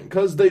nothing.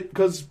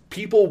 Because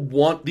people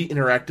want the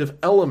interactive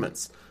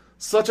elements.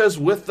 Such as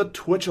with the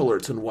Twitch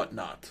alerts and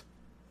whatnot.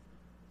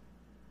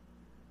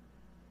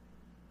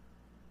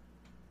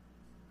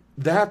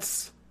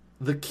 That's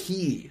the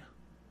key.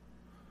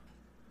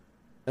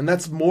 And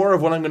that's more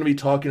of what I'm going to be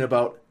talking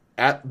about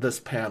at this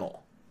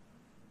panel.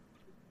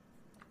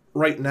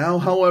 Right now,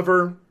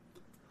 however,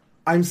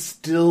 I'm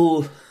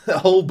still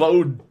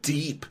elbow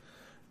deep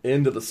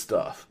into the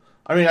stuff.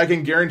 I mean, I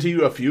can guarantee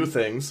you a few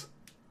things.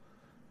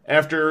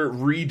 After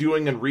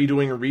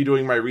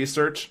redoing my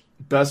research,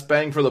 best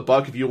bang for the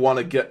buck if you want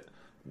to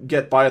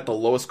get by at the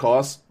lowest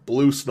cost,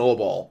 Blue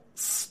Snowball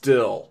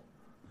still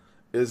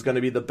is going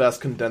to be the best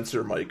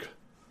condenser mic.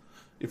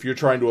 If you're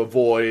trying to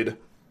avoid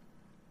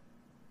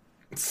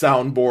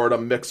soundboard, a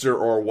mixer,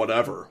 or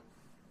whatever.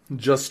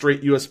 Just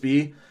straight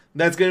USB,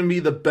 that's going to be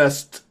the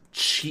best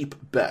cheap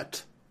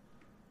bet.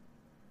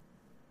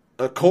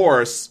 Of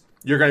course,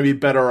 you're going to be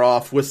better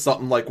off with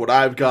something like what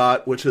I've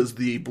got, which is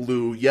the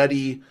Blue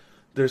Yeti.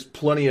 There's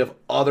plenty of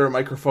other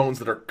microphones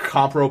that are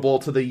comparable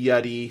to the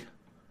Yeti,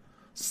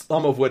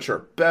 some of which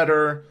are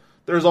better.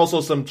 There's also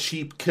some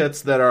cheap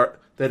kits that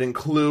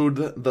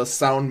include the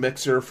sound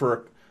mixer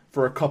for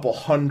a couple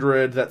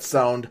hundred that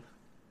sound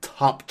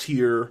top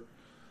tier.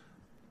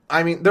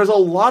 I mean, there's a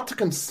lot to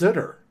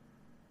consider.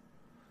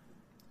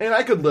 And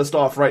I could list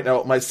off right now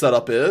what my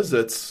setup is.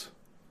 It's,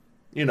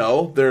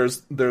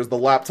 there's the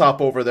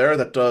laptop over there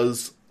that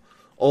does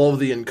all of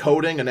the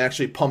encoding and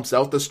actually pumps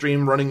out the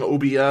stream running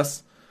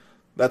OBS.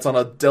 That's on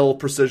a Dell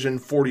Precision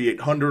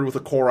 4800 with a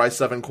Core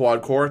i7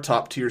 quad-core,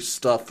 top-tier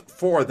stuff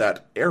for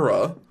that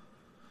era,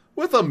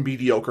 with a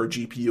mediocre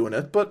GPU in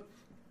it, but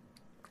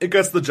it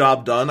gets the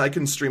job done. I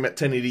can stream at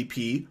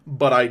 1080p,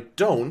 but I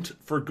don't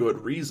for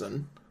good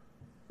reason.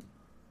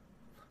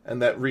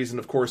 And that reason,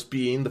 of course,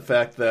 being the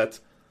fact that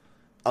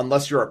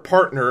unless you're a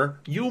partner,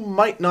 you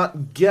might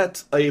not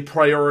get a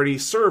priority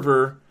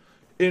server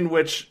in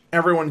which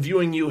everyone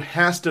viewing you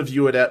has to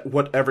view it at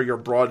whatever you're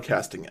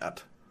broadcasting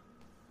at.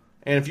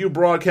 And if you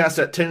broadcast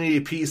at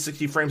 1080p,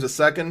 60 frames a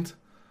second,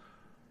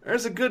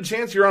 there's a good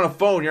chance you're on a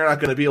phone, you're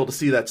not going to be able to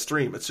see that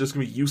stream. It's just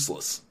going to be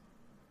useless.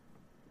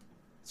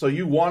 So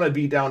you want to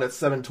be down at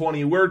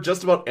 720 where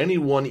just about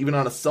anyone, even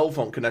on a cell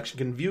phone connection,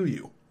 can view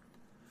you.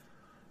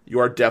 You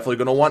are definitely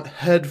going to want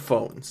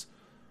headphones.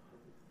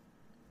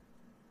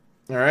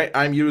 Alright,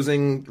 I'm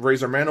using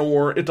Razer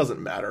Manowar. It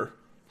doesn't matter.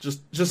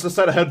 Just a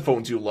set of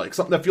headphones you like.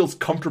 Something that feels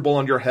comfortable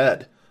on your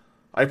head.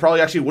 I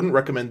probably actually wouldn't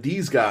recommend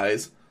these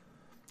guys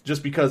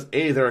just because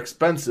A, they're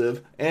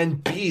expensive,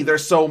 and B, they're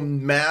so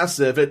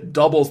massive it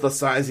doubles the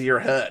size of your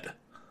head.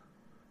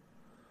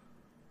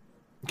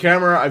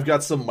 Camera, I've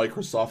got some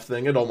Microsoft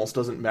thing. It almost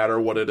doesn't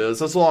matter what it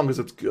is, as long as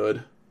it's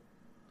good.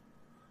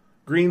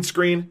 Green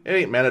screen, it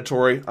ain't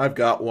mandatory. I've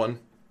got one.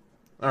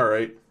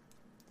 Alright.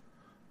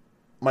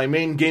 My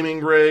main gaming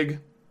rig,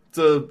 it's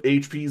a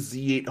HP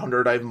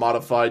Z800 I've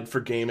modified for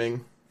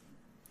gaming.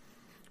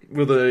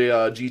 With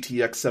a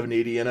GTX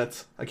 780 in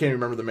it. I can't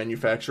remember the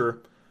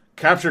manufacturer.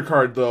 Capture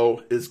card,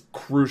 though, is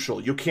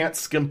crucial. You can't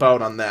skimp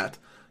out on that.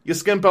 You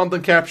skimp out the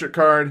capture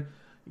card,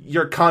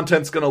 your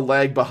content's going to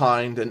lag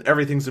behind, and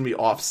everything's going to be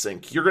off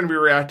sync. You're going to be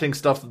reacting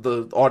stuff that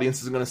the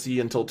audience isn't going to see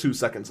until 2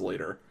 seconds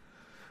later.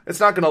 It's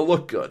not going to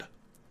look good.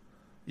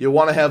 You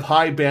want to have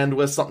high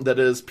bandwidth, something that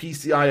is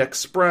PCI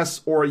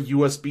Express or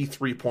USB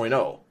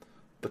 3.0.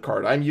 The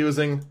card I'm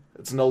using,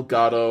 it's an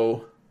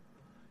Elgato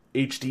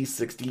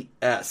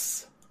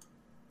HD60S.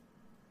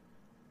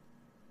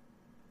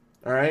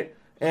 Alright?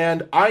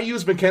 And I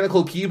use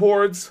mechanical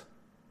keyboards.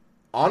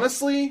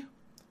 Honestly,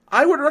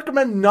 I would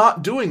recommend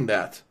not doing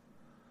that.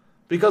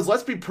 Because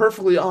let's be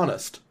perfectly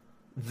honest.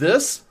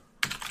 This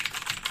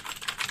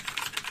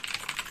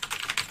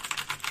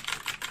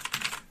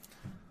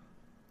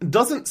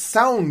doesn't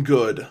sound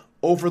good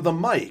over the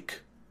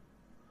mic.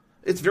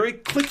 It's very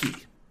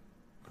clicky.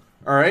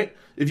 Alright?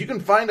 If you can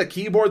find a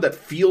keyboard that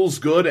feels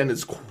good and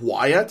is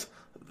quiet,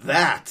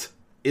 that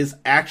is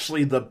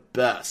actually the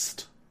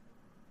best.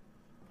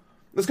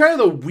 It's kind of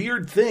the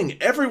weird thing.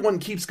 Everyone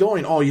keeps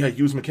going, oh yeah,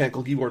 use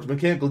mechanical keyboards.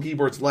 Mechanical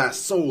keyboards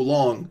last so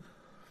long.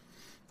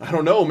 I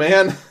don't know,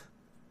 man.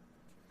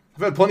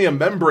 I've had plenty of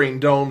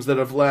membrane domes that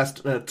have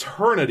lasted an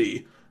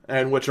eternity,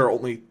 and which are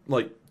only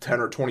like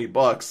 10 or 20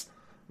 bucks.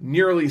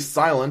 Nearly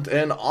silent,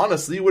 and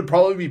honestly would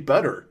probably be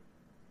better.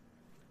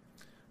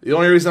 The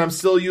only reason I'm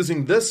still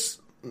using this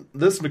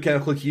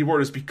mechanical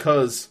keyboard is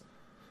because,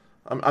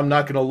 I'm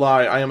not going to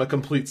lie, I am a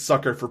complete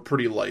sucker for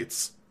pretty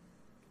lights.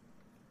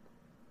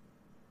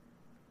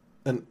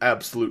 An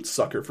absolute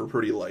sucker for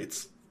pretty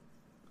lights.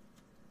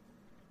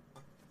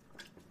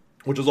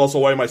 Which is also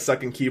why my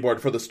second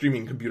keyboard for the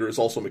streaming computer is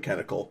also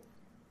mechanical.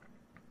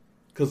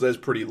 Because there's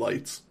pretty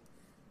lights.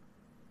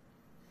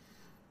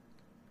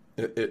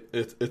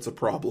 It's a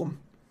problem.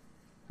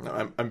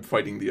 I'm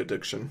fighting the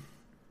addiction.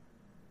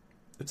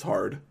 It's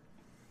hard.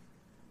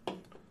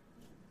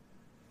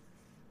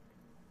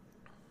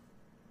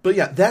 But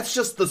yeah, that's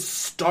just the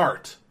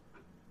start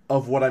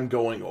of what I'm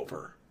going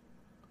over.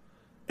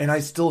 And I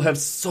still have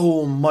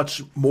so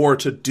much more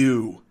to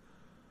do.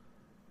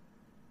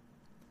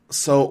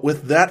 So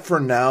with that for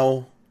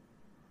now,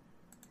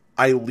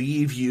 I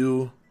leave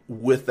you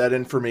with that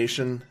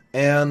information,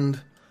 and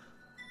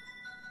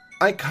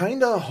I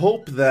kind of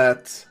hope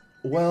that,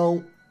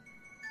 well,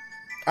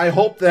 I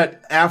hope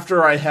that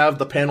after I have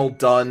the panel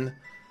done,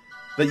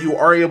 that you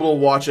are able to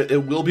watch it.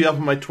 It will be up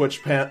on my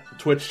Twitch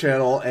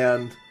channel,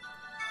 and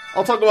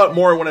I'll talk about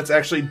more when it's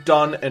actually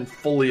done and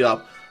fully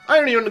up. I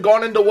haven't even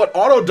gone into what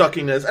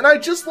auto-ducking is, and I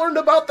just learned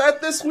about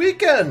that this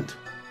weekend!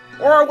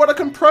 Or what a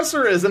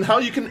compressor is, and how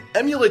you can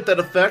emulate that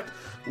effect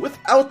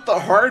without the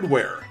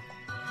hardware.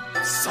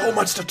 So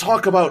much to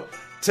talk about.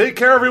 Take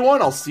care,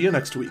 everyone. I'll see you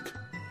next week.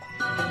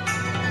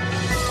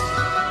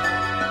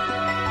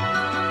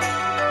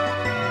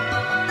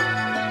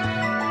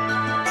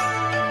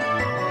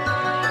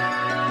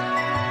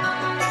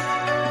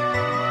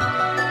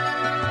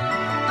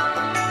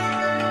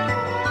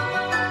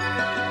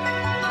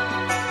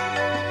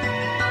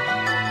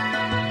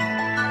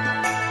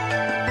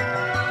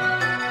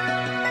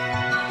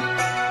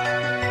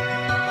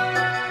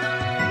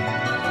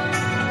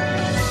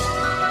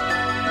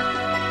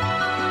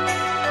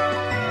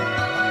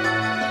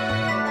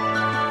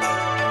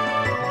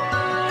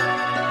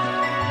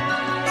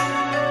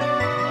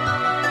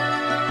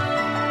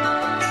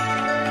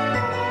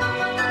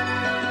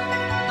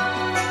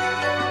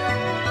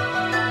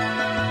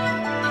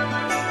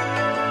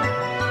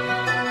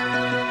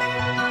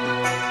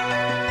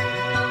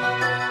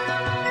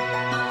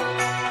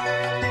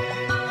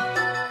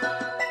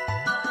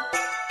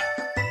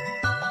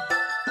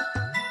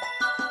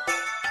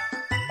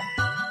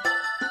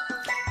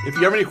 If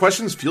you have any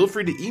questions, feel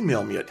free to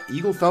email me at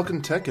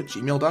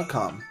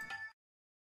eaglefalcontech@gmail.com.